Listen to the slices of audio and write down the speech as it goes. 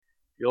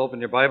You'll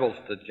open your Bibles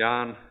to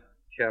John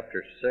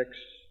chapter 6.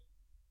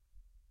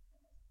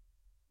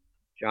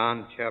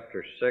 John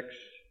chapter 6.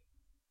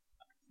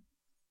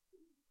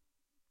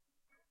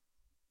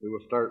 We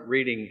will start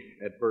reading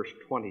at verse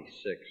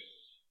 26.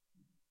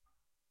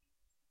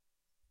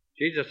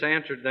 Jesus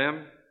answered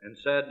them and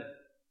said,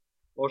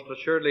 "Most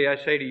assuredly I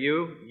say to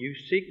you, you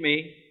seek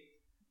me,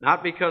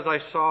 not because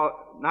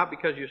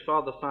you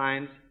saw the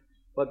signs,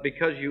 but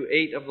because you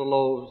ate of the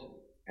loaves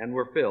and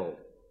were filled.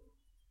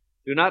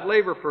 Do not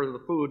labor for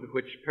the food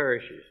which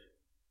perishes,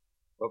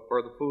 but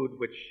for the food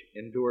which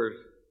endures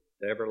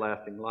to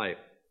everlasting life,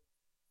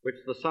 which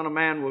the Son of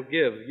Man will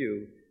give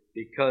you,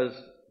 because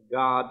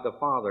God the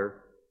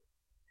Father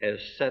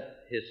has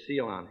set his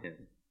seal on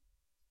him."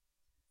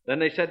 Then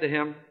they said to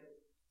him,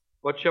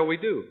 "What shall we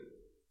do,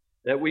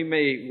 that we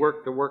may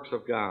work the works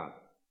of God?"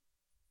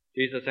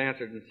 Jesus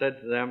answered and said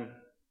to them,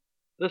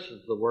 "This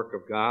is the work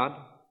of God,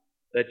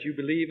 that you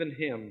believe in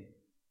him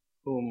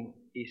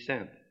whom he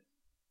sent."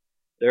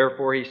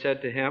 Therefore he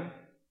said to him,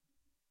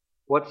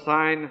 "What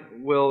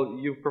sign will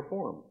you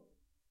perform,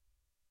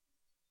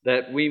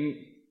 that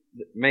we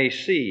may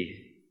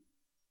see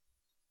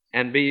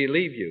and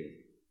believe you?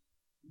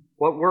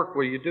 What work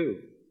will you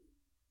do?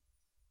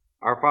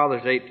 Our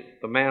fathers ate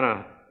the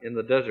manna in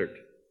the desert,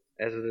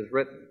 as it is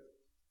written,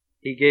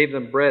 He gave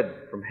them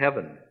bread from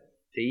heaven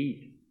to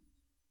eat."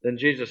 Then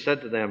Jesus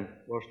said to them,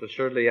 "Most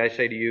assuredly I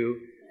say to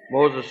you,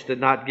 Moses did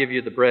not give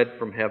you the bread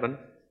from heaven,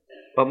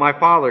 but my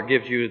Father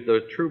gives you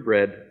the true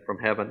bread from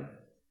heaven.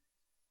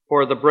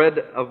 For the bread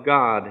of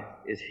God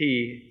is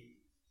he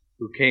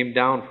who came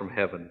down from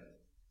heaven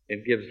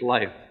and gives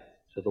life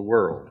to the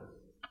world."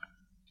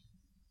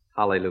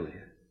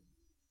 Hallelujah.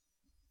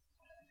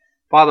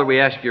 Father, we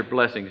ask your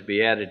blessings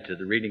be added to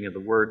the reading of the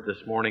word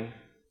this morning.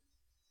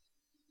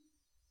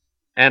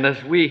 And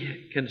as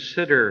we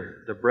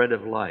consider the bread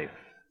of life,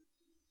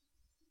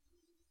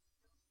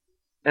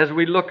 as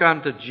we look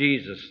unto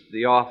Jesus,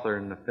 the author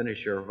and the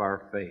finisher of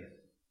our faith,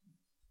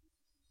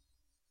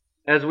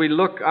 as we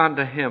look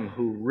unto him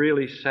who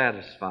really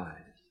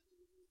satisfies,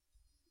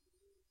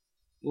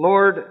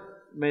 Lord,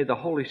 may the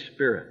Holy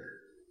Spirit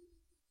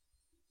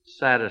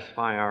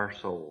satisfy our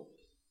souls.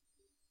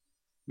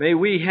 May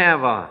we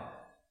have a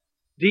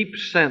deep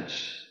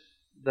sense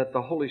that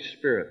the Holy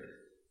Spirit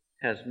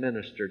has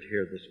ministered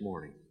here this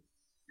morning.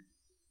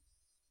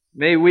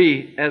 May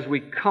we, as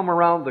we come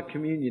around the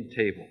communion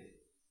table,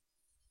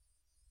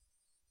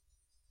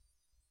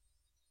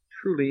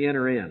 truly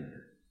enter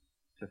in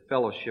to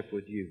fellowship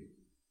with you.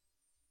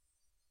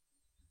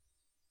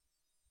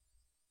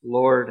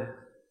 Lord,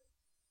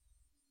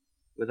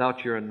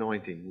 without your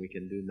anointing, we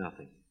can do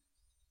nothing.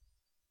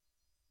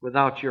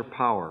 Without your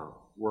power,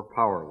 we're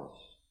powerless.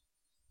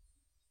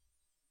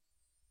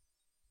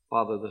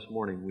 Father, this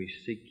morning we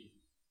seek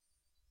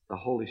the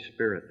Holy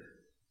Spirit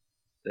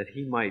that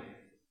he might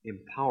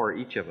empower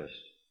each of us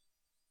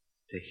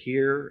to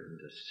hear and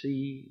to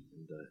see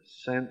and to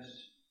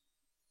sense,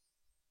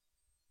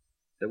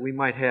 that we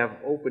might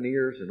have open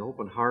ears and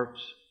open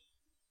hearts,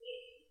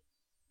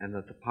 and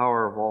that the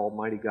power of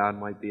Almighty God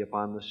might be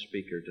upon the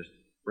speaker. Just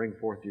bring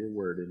forth your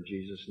word in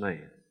Jesus'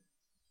 name.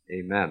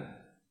 Amen.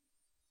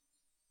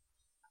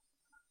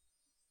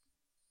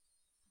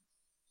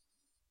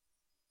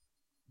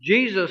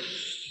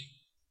 Jesus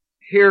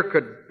here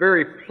could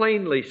very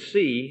plainly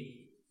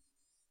see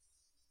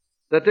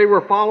that they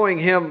were following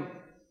him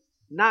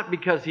not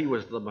because he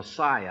was the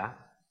Messiah,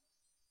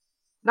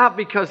 not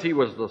because he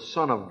was the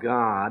Son of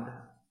God,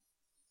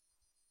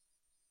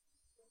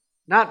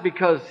 not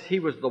because he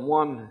was the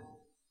one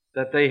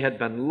that they had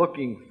been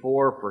looking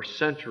for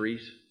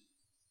centuries,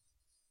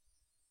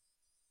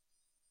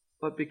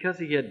 but because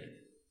he had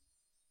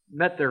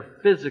met their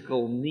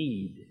physical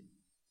need.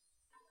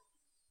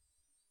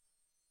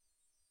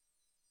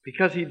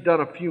 Because he'd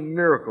done a few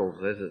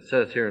miracles, as it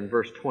says here in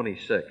verse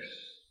 26.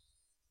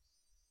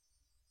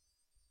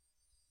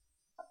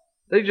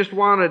 They just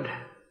wanted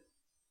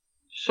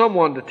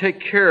someone to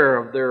take care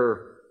of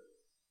their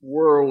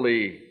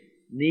worldly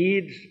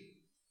needs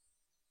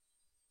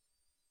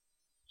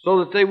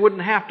so that they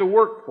wouldn't have to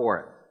work for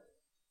it.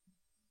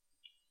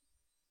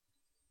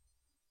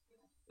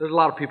 There's a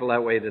lot of people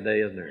that way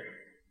today, isn't there?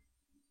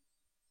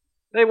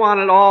 They want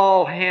it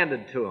all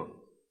handed to them.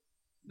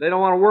 They don't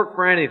want to work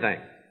for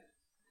anything.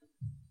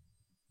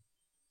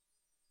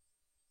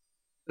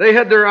 They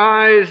had their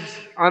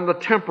eyes on the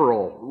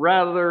temporal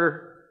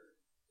rather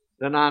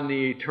than on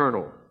the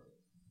eternal.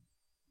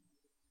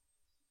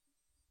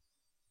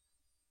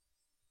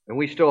 And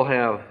we still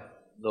have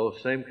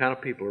those same kind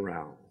of people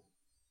around.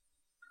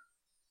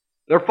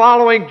 They're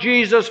following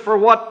Jesus for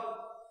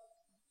what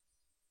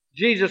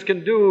Jesus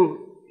can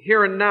do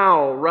here and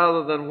now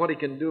rather than what he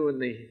can do in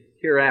the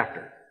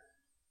hereafter.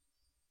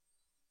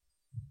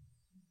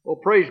 Well,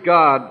 praise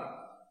God,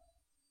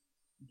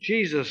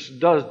 Jesus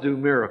does do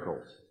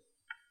miracles.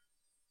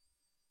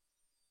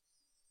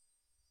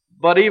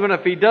 But even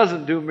if he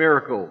doesn't do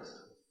miracles,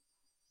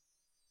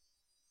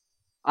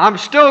 I'm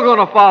still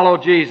going to follow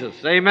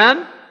Jesus.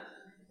 Amen?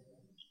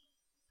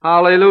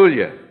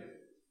 Hallelujah.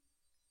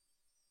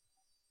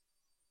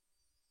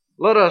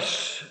 Let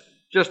us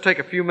just take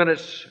a few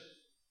minutes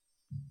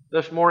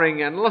this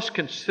morning and let's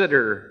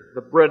consider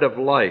the bread of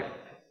life.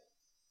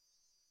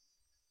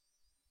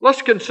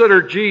 Let's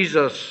consider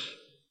Jesus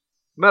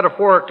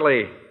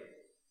metaphorically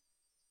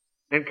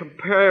and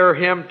compare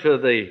him to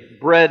the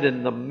bread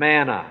and the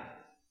manna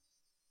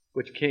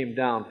which came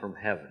down from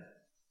heaven.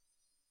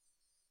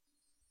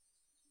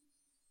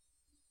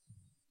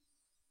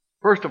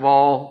 First of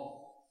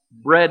all,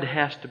 bread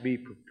has to be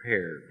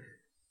prepared.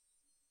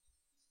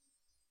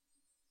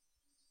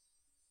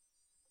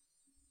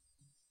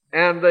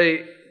 And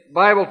the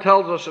Bible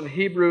tells us in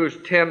Hebrews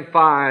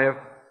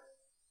 10:5,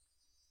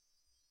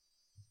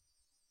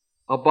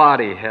 a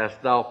body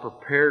hast thou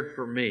prepared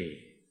for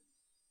me.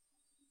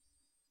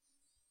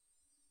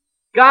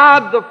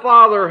 God the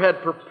Father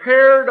had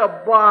prepared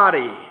a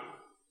body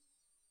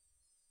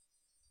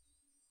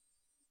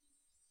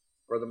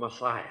for the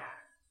Messiah.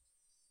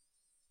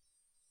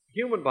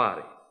 Human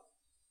body.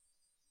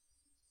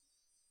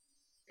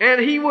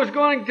 And he was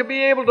going to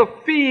be able to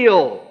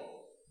feel.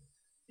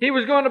 He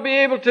was going to be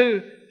able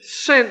to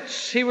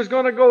sense. He was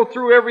going to go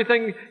through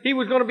everything. He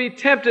was going to be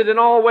tempted in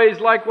all ways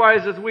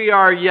likewise as we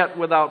are, yet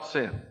without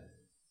sin.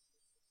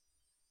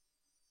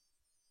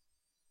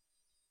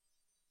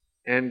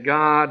 And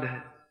God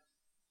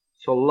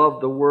so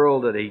loved the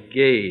world that he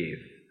gave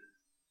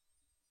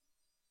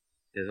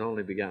his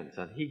only begotten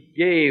Son. He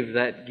gave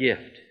that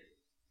gift.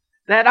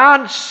 That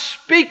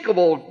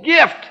unspeakable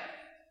gift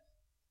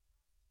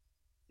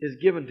is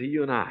given to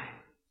you and I.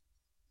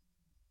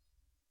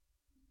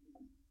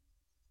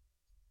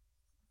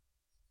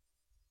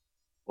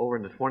 Over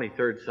in the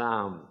 23rd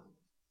Psalm,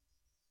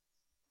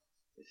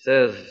 it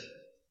says,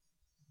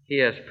 he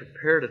has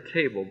prepared a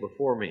table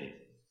before me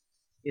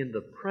in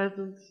the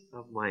presence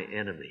of my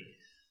enemies.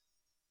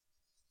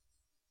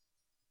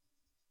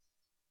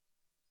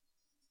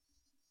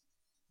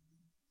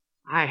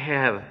 I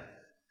have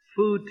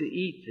food to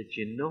eat that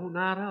you know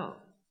not of.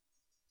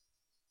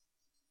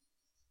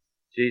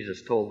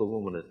 Jesus told the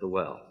woman at the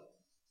well,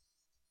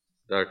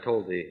 or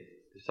told the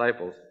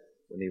disciples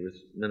when he was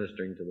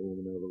ministering to the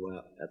woman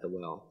at the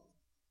well.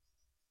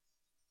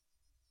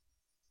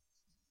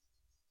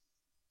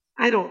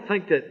 I don't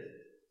think that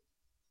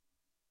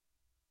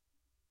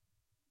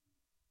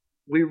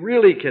we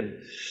really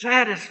can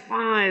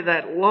satisfy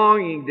that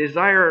longing,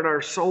 desire in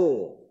our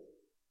soul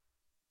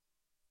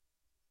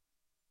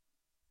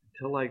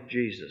until, like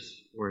Jesus,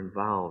 we're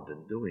involved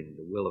in doing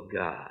the will of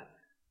God.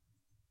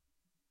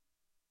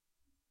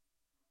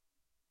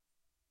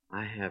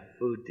 I have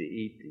food to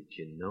eat that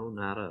you know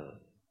not of.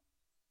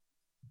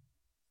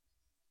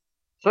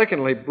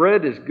 Secondly,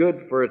 bread is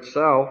good for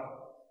itself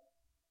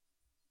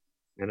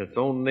and its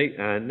own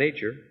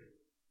nature.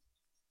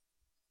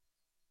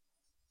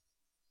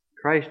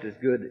 Christ is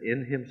good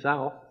in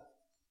himself.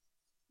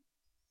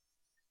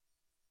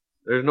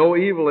 There's no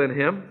evil in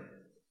him,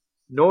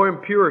 no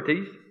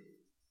impurities.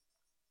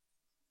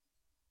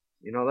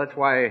 You know, that's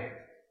why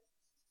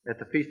at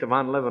the Feast of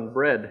Unleavened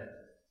Bread,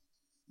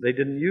 they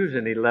didn't use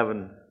any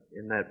leaven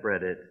in that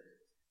bread.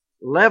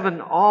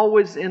 Leaven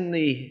always in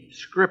the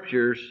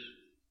Scriptures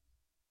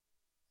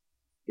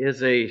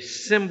is a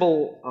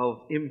symbol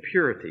of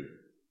impurity,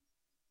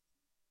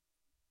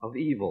 of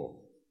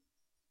evil.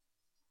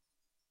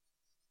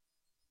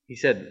 He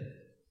said,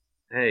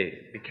 hey,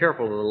 be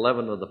careful of the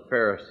leaven of the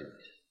Pharisees.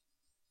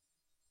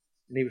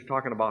 And he was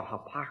talking about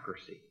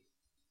hypocrisy.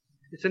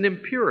 It's an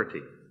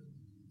impurity.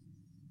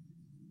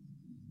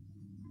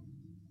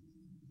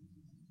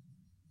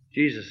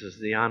 Jesus is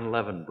the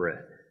unleavened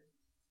bread.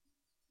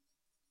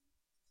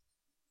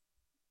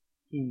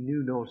 He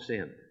knew no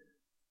sin,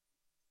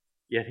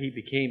 yet he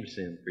became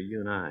sin for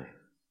you and I.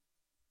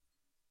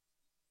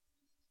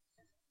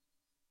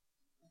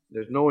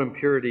 There's no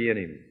impurity in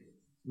him,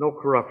 no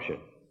corruption.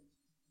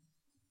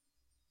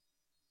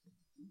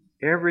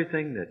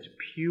 Everything that's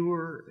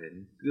pure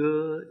and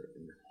good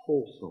and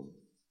wholesome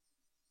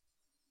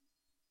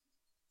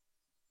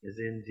is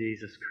in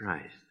Jesus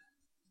Christ.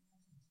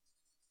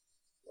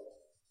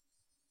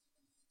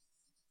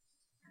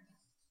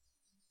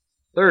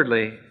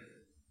 Thirdly,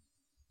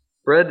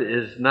 bread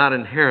is not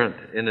inherent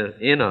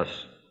in us.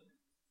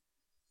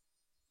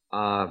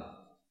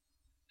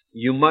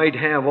 You might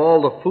have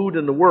all the food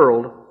in the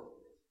world,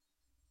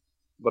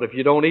 but if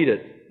you don't eat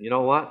it, you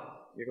know what?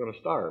 You're going to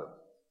starve.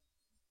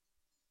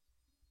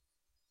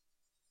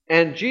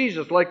 And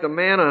Jesus, like the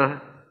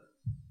manna,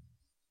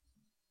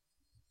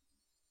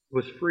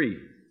 was free.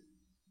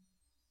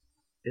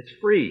 It's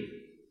free.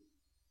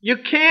 You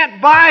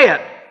can't buy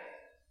it.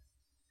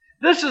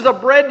 This is a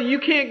bread that you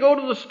can't go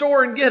to the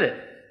store and get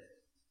it.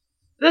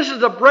 This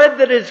is a bread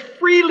that is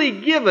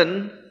freely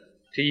given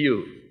to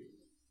you.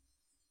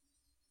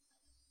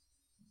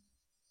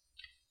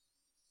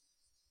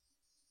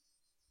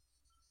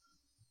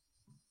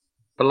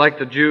 But like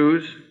the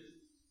Jews,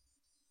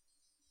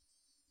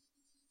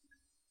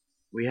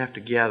 we have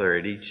to gather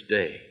it each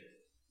day.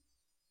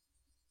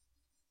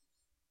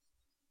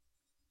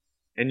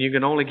 And you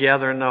can only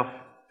gather enough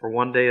for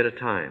one day at a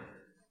time.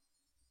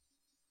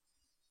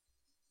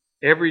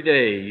 Every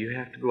day you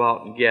have to go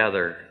out and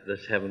gather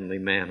this heavenly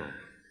manna.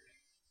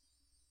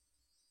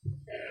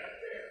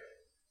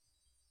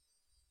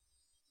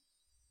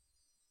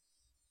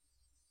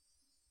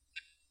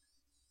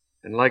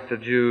 And like the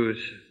Jews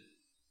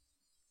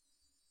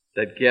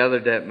that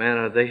gathered that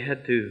manna, they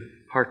had to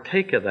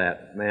partake of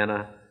that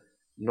manna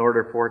in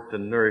order for it to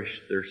nourish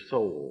their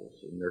souls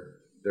and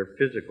their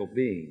physical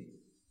being.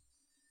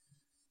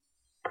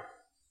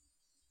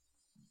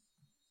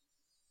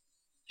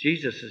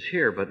 Jesus is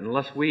here, but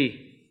unless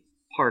we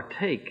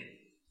partake,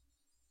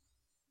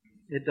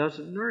 it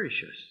doesn't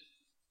nourish us.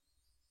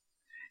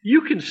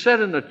 You can sit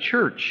in a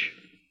church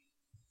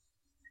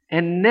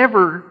and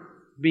never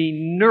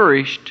be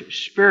nourished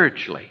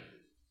spiritually,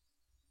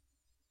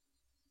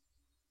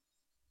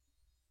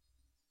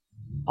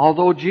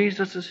 although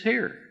Jesus is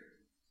here.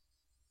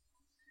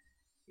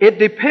 It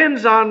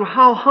depends on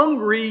how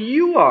hungry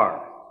you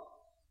are.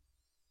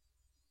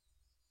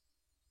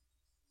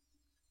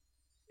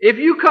 If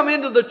you come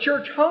into the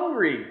church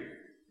hungry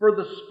for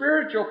the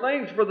spiritual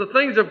things, for the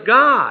things of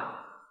God,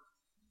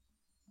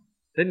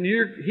 then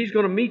He's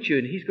going to meet you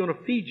and He's going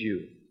to feed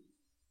you.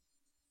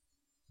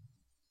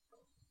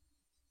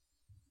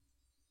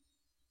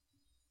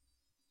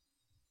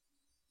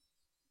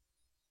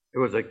 It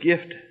was a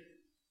gift.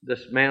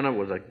 This manna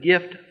was a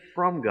gift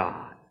from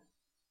God.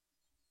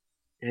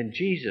 And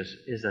Jesus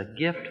is a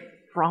gift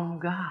from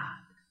God.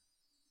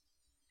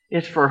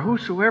 It's for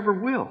whosoever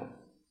will.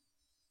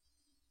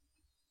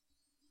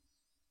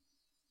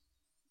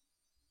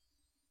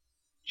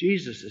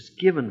 Jesus is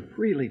given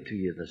freely to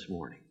you this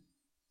morning.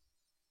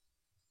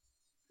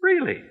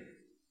 Freely.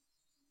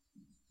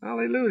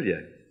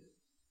 Hallelujah.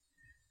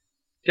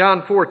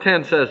 John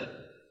 4:10 says,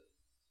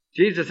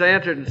 Jesus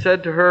answered and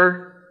said to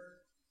her,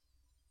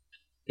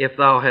 if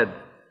thou had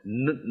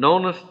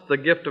knownest the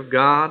gift of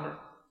God,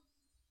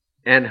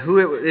 and who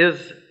it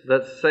is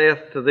that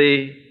saith to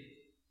thee,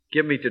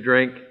 give me to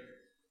drink,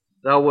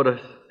 thou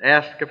wouldst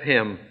ask of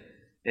him,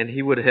 and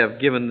he would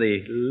have given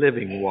thee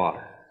living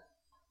water.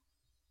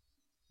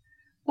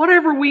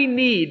 Whatever we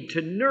need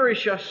to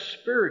nourish us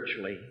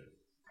spiritually,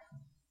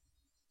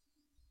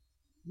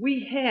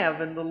 we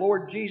have in the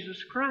Lord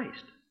Jesus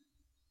Christ.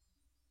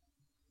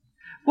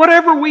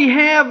 Whatever we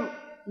have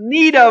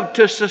need of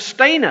to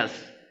sustain us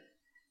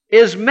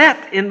is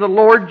met in the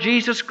Lord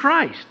Jesus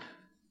Christ.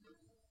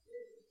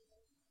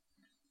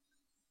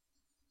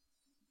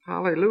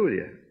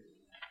 Hallelujah.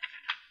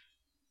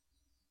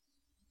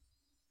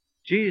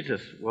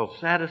 Jesus will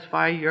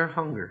satisfy your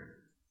hunger.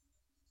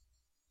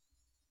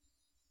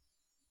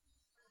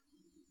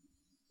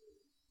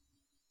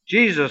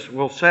 Jesus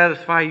will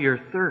satisfy your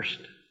thirst.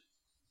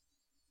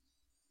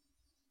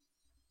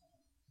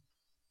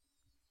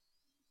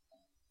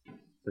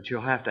 But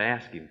you'll have to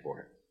ask Him for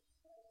it.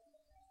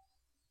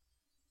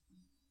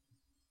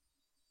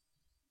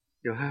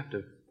 You'll have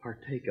to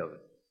partake of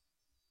it.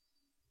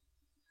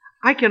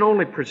 I can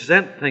only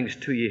present things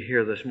to you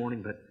here this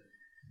morning, but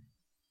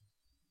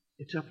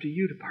it's up to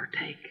you to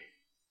partake.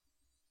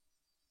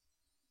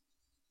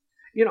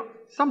 You know,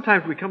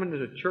 sometimes we come into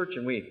the church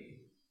and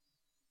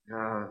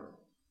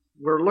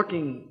we're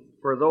looking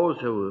for those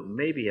who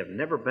maybe have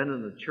never been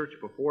in the church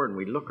before, and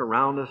we look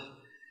around us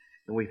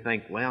and we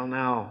think, well,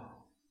 now,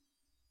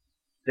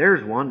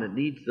 there's one that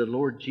needs the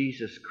Lord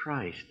Jesus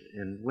Christ.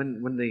 And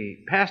when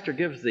the pastor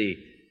gives the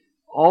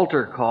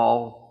altar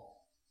call,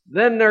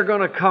 then they're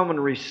going to come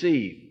and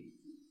receive.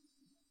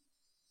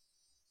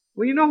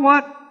 Well, you know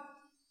what?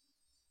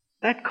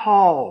 That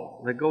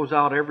call that goes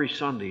out every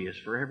Sunday is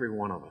for every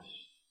one of us.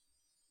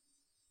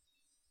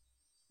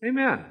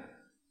 Amen.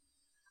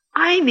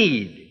 I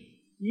need,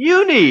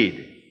 you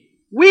need,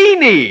 we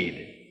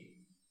need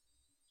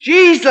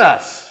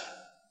Jesus.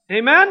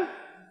 Amen?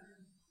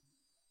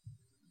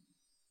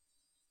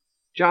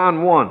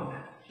 John 1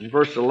 and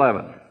verse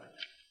 11.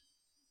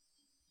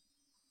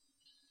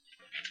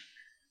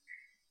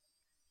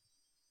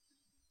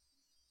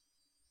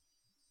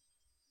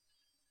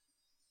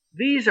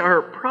 These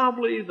are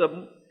probably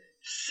the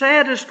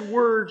saddest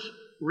words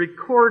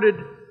recorded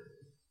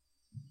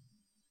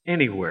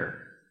anywhere.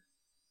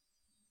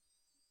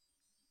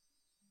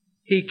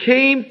 He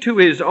came to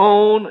His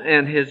own,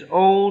 and His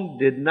own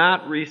did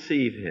not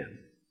receive Him.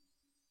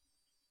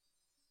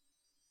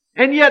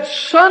 And yet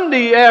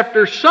Sunday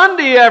after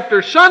Sunday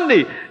after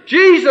Sunday,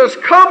 Jesus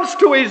comes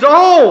to His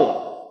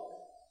own.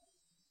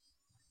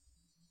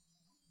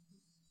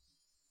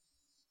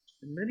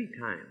 And many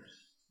times,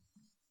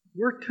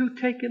 we're too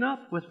taken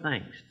up with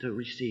things to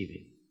receive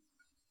Him.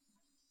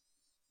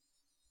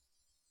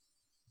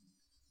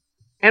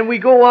 And we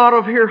go out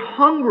of here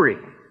hungry.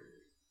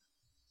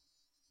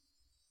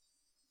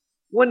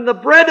 When the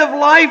bread of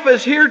life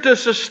is here to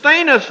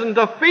sustain us and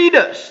to feed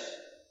us,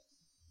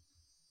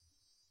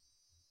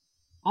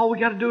 all we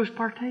got to do is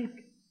partake.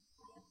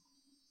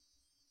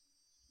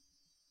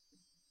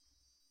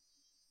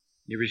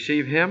 You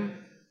receive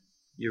Him,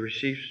 you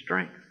receive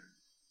strength.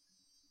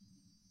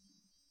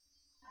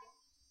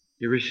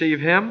 You receive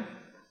Him,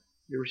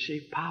 you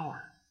receive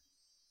power.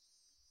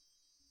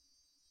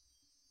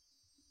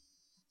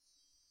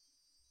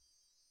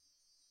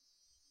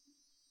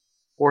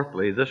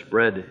 Fourthly, this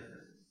bread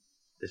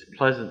is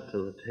pleasant to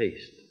the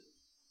taste,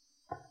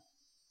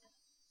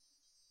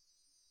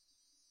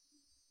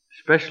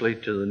 especially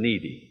to the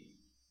needy.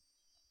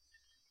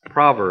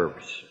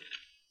 Proverbs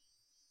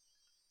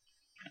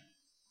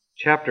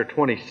chapter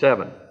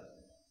 27,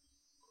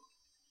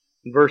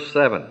 verse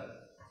 7.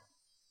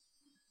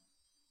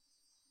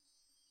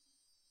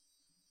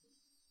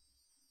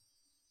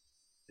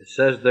 It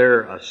says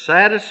there, a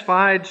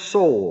satisfied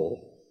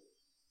soul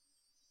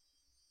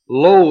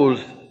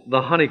loathes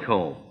the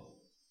honeycomb,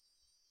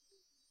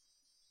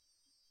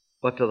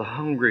 but to the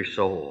hungry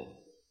soul,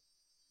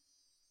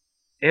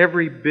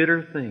 every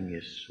bitter thing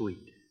is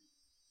sweet.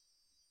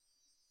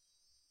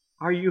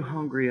 Are you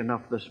hungry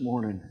enough this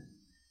morning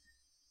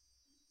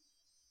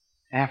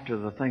after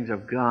the things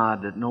of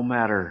God that no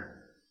matter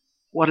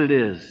what it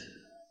is,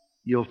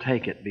 you'll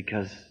take it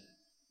because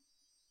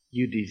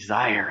you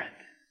desire it?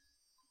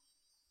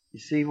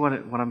 You see what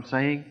I'm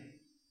saying?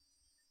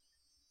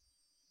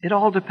 It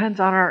all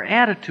depends on our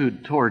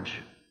attitude towards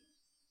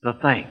the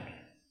thing.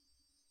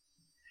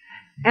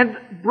 And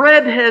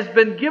bread has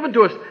been given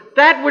to us,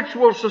 that which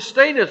will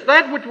sustain us,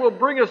 that which will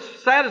bring us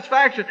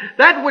satisfaction,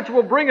 that which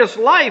will bring us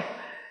life.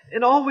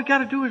 And all we got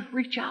to do is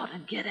reach out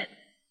and get it.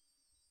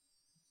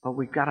 But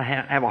we've got to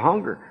have a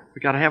hunger.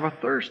 We've got to have a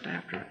thirst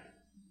after it.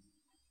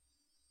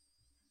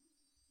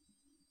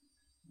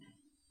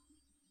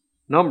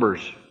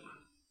 Numbers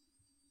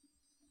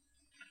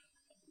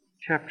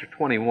chapter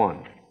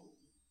 21.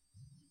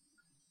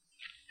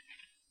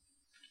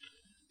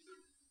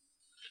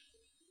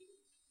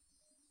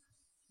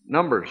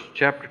 Numbers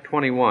chapter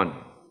 21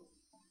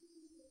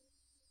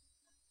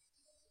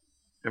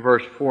 and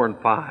verse 4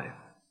 and 5.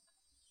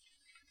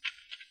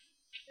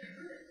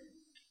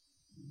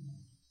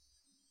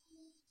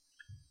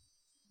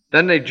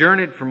 Then they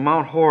journeyed from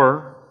Mount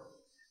Hor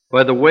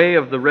by the way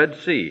of the Red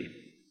Sea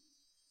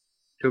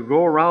to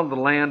go around the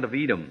land of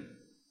Edom.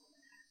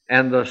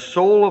 And the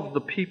soul of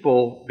the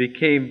people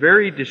became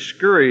very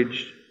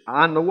discouraged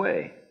on the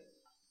way.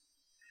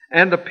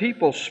 And the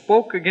people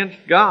spoke against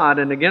God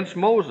and against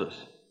Moses.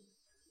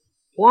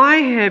 Why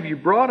have you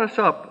brought us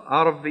up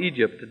out of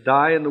Egypt to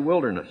die in the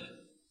wilderness?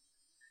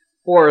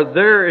 For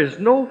there is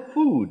no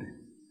food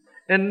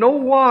and no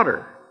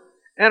water,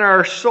 and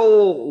our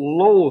soul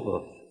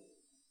loatheth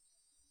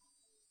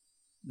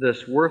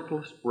this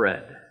worthless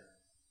bread.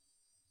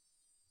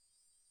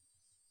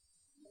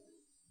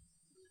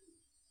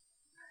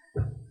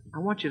 I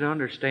want you to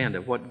understand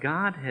that what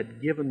God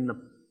had given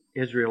the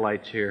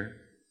Israelites here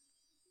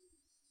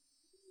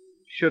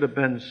should have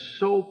been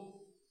so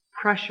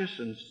precious,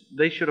 and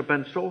they should have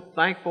been so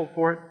thankful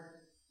for it.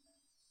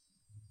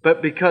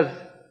 But because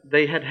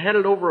they had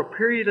it over a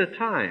period of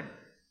time,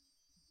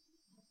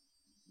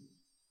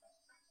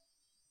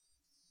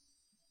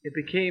 it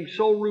became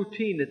so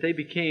routine that they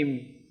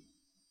became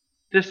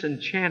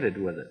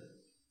disenchanted with it.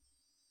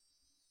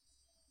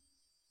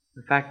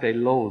 In fact, they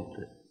loathed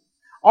it.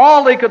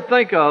 All they could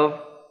think of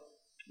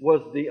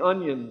was the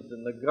onions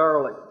and the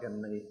garlic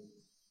and the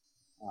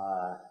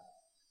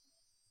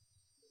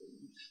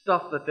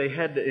stuff that they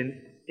had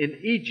in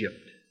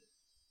Egypt.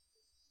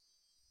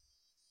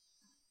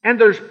 And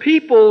there's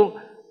people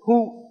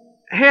who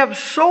have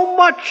so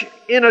much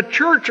in a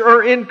church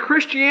or in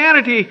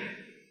Christianity,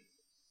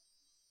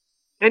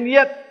 and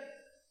yet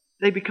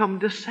they become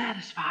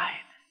dissatisfied.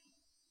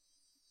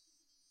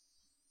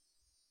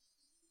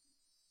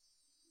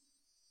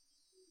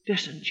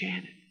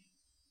 Disenchanted.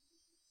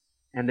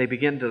 And they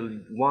begin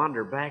to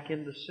wander back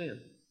into sin.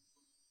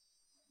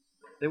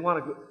 They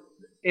want to go,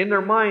 in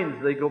their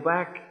minds, they go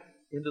back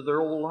into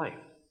their old life.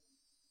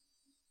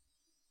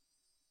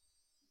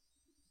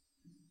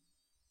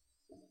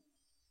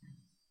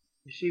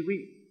 You see,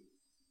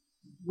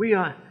 we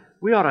ought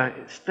to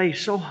stay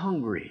so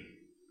hungry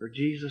for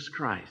Jesus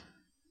Christ.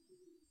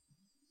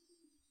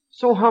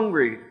 So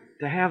hungry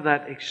to have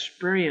that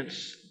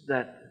experience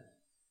that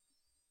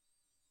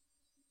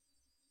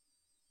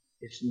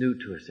it's new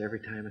to us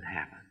every time it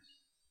happens.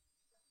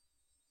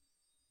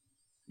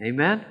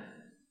 Amen?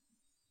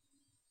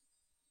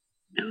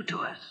 New to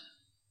us.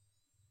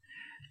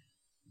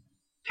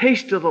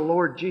 Taste of the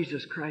Lord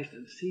Jesus Christ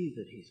and see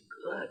that He's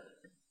good.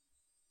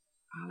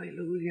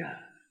 Hallelujah.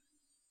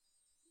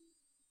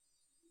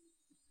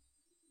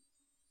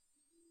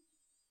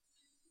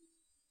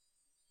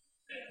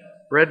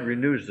 Bread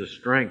renews the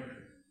strength,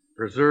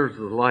 preserves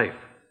the life.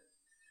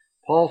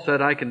 Paul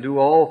said, I can do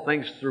all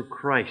things through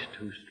Christ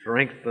who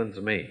strengthens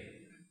me.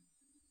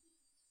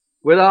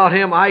 Without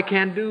Him, I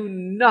can do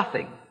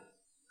nothing.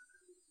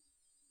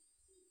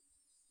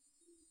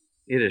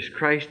 It is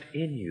Christ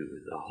in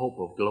you, the hope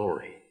of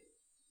glory.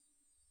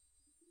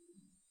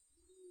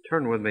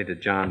 Turn with me to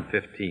John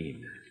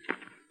 15.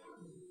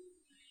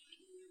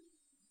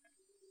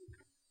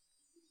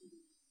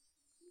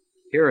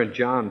 Here in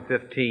John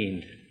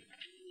 15,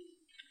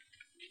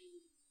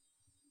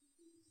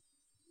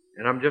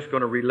 and I'm just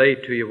going to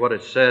relate to you what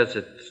it says.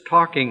 It's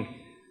talking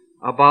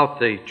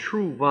about the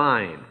true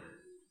vine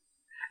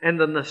and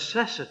the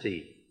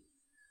necessity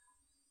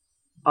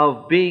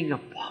of being a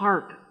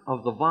part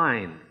of the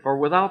vine, for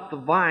without the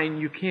vine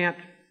you can't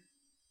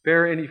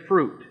bear any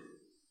fruit.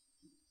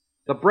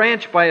 The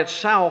branch by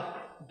itself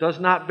does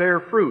not bear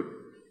fruit.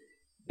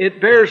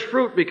 It bears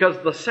fruit because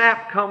the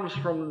sap comes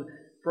from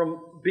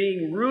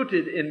being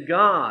rooted in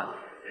God.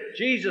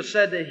 Jesus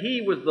said that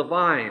He was the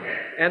vine,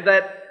 and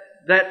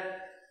that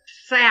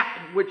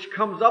sap which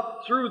comes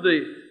up through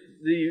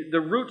the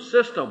root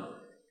system,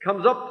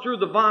 comes up through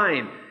the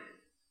vine,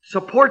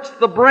 supports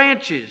the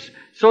branches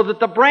so that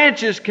the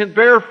branches can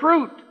bear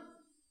fruit.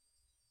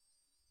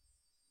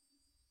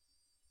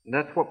 And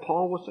that's what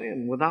Paul was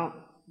saying.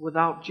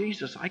 Without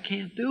Jesus, I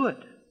can't do it.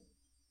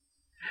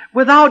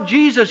 Without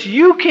Jesus,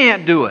 you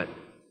can't do it.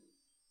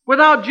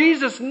 Without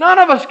Jesus, none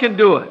of us can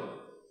do it.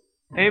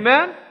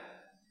 Amen?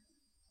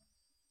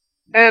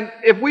 And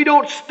if we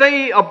don't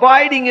stay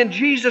abiding in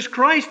Jesus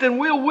Christ, then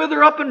we'll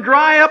wither up and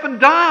dry up and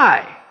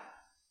die.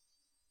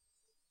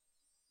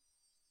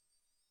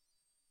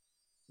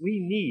 We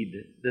need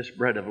this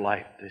bread of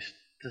life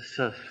to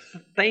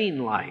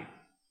sustain life.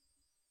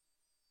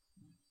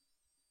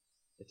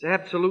 It's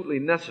absolutely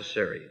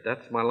necessary.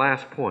 That's my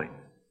last point.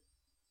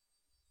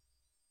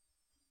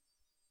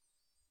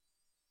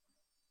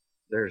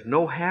 There's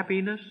no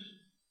happiness.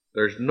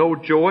 There's no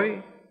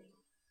joy.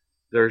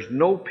 There's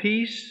no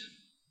peace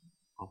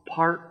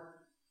apart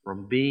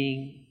from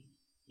being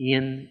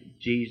in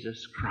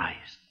Jesus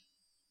Christ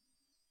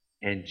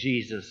and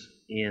Jesus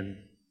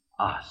in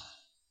us.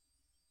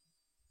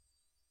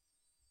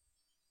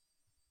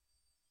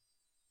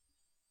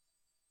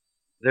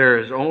 There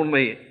is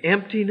only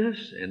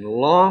emptiness and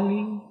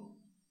longing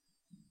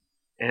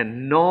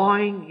and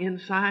gnawing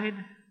inside.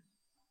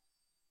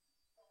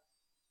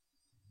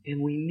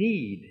 And we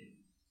need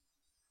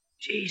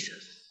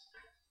Jesus.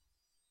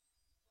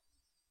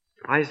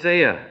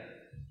 Isaiah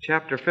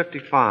chapter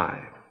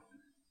 55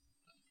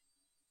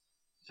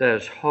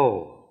 says,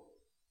 Ho,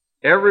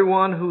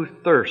 everyone who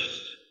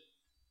thirsts,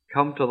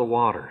 come to the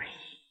waters.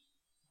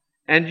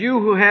 And you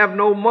who have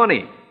no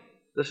money,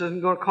 this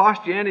isn't going to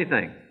cost you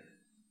anything.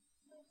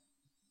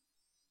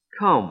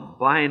 Come,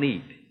 buy and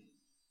eat.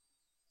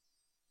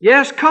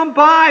 Yes, come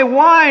buy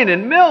wine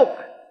and milk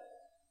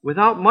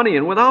without money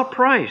and without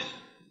price.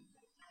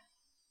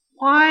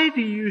 Why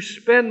do you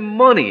spend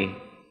money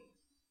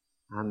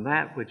on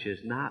that which is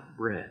not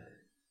bread?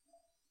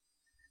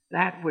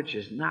 That which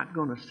is not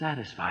going to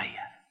satisfy you.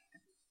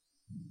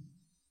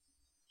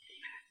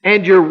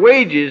 And your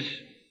wages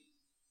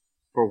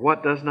for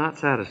what does not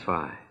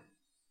satisfy.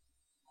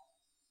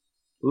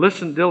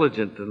 Listen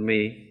diligently to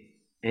me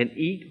and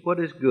eat what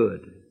is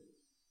good,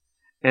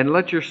 and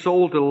let your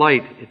soul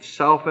delight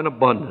itself in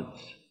abundance.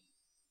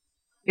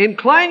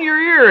 Incline your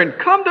ear and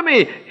come to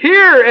me.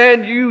 Hear,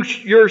 and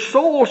your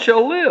soul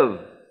shall live.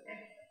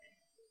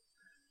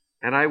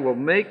 And I will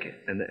make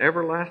an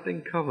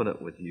everlasting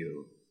covenant with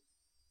you.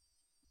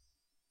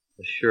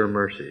 The sure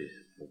mercies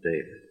of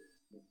David.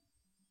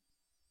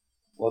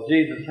 Well,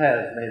 Jesus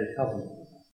has made a covenant with us.